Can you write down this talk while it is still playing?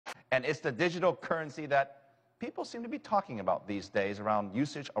And it's the digital currency that people seem to be talking about these days around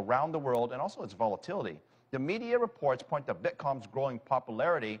usage around the world and also its volatility. The media reports point to Bitcoin's growing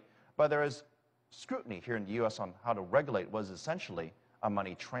popularity, but there is scrutiny here in the U.S. on how to regulate what is essentially a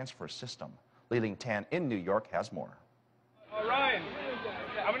money transfer system. Li-Ling Tan in New York has more. Ryan,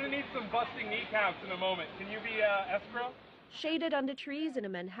 I'm going to need some busting kneecaps in a moment. Can you be escrow? Shaded under trees in a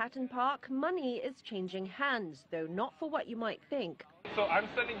Manhattan park, money is changing hands, though not for what you might think. So I'm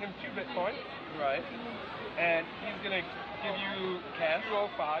sending him 2 Bitcoin, right? And he's going to give you cash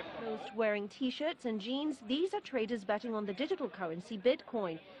 205. Most wearing T-shirts and jeans, these are traders betting on the digital currency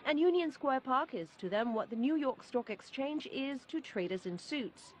Bitcoin. And Union Square Park is to them what the New York Stock Exchange is to traders in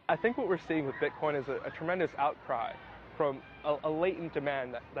suits. I think what we're seeing with Bitcoin is a tremendous outcry from a latent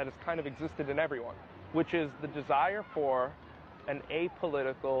demand that has kind of existed in everyone, which is the desire for an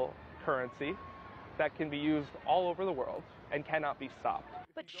apolitical currency that can be used all over the world and cannot be stopped.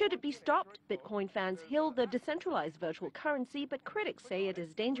 But should it be stopped? Bitcoin fans hail the decentralized virtual currency, but critics say it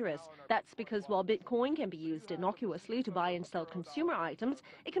is dangerous. That's because while Bitcoin can be used innocuously to buy and sell consumer items,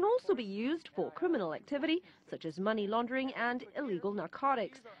 it can also be used for criminal activity, such as money laundering and illegal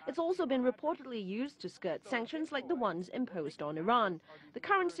narcotics. It's also been reportedly used to skirt sanctions like the ones imposed on Iran. The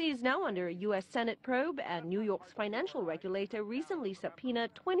currency is now under a U.S. Senate probe, and New York's financial regulator recently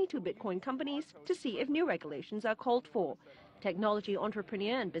subpoenaed 22 Bitcoin companies to see if new regulations are called for. Technology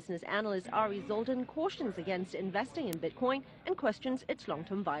entrepreneur and business analyst Ari Zoldan cautions against investing in Bitcoin and questions its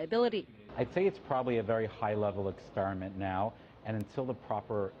long-term viability. I'd say it's probably a very high-level experiment now, and until the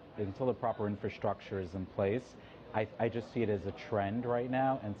proper infrastructure is in place, I just see it as a trend right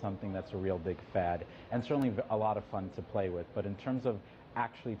now and something that's a real big fad, and certainly a lot of fun to play with. But in terms of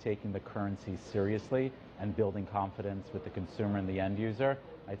actually taking the currency seriously and building confidence with the consumer and the end user,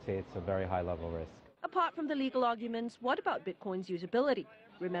 I'd say it's a very high-level risk. Apart from the legal arguments, what about Bitcoin's usability?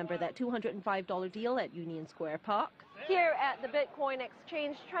 Remember that $205 deal at Union Square Park? Here at the Bitcoin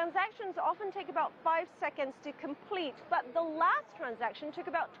exchange, transactions often take about 5 seconds to complete, but the last transaction took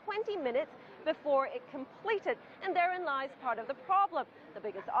about 20 minutes before it completed. And therein lies part of the problem. The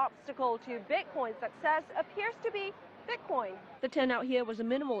biggest obstacle to Bitcoin's success appears to be Bitcoin. The turnout here was a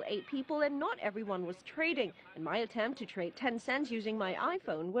minimal 8 people, and not everyone was trading. And my attempt to trade 10 cents using my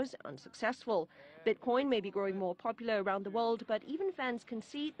iPhone was unsuccessful. Bitcoin may be growing more popular around the world, but even fans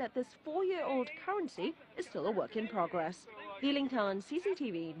concede that this 4-year-old currency is still a work in progress. Li-Ling Tan,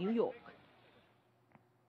 CCTV, New York.